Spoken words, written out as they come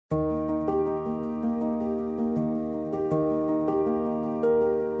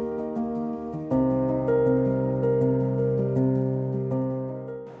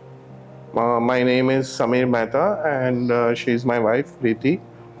My name is Samir Mehta, and she's my wife, Preeti.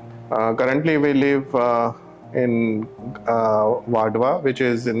 Currently, we live in Vadwa, which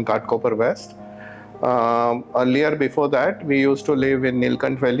is in Ghatkopar West. Earlier, before that, we used to live in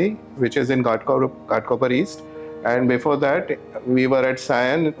Nilkant Valley, which is in Ghatkopar East. And before that, we were at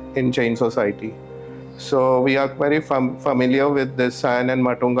Sion in Jain Society. So we are very familiar with this Sion and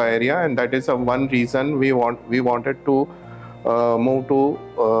Matunga area, and that is one reason we wanted to move to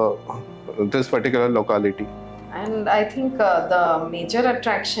this particular locality. And I think the major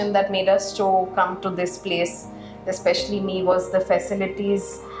attraction that made us to come to this place, especially me, was the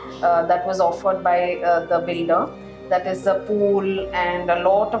facilities that was offered by the builder. That is the pool and a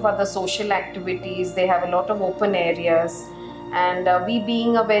lot of other social activities. They have a lot of open areas. And we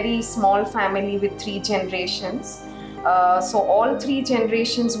being a very small family with 3 generations, so all 3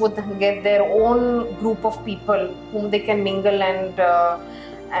 generations would get their own group of people whom they can mingle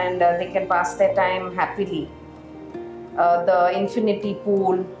and they can pass their time happily. The infinity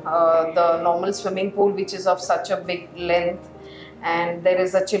pool, the normal swimming pool which is of such a big length, and there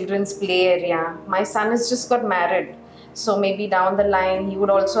is a children's play area. My son has just got married, so maybe down the line he would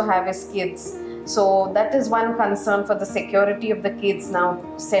also have his kids. So that is one concern for the security of the kids now.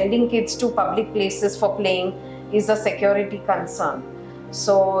 Sending kids to public places for playing is a security concern.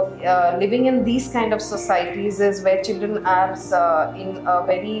 So living in these kind of societies is where children are in a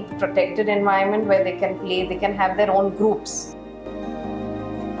very protected environment where they can play, they can have their own groups.